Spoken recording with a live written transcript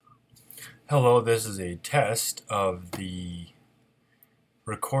Hello, this is a test of the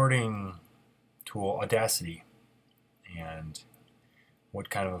recording tool Audacity and what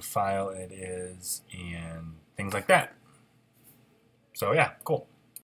kind of a file it is and things like that. So yeah, cool.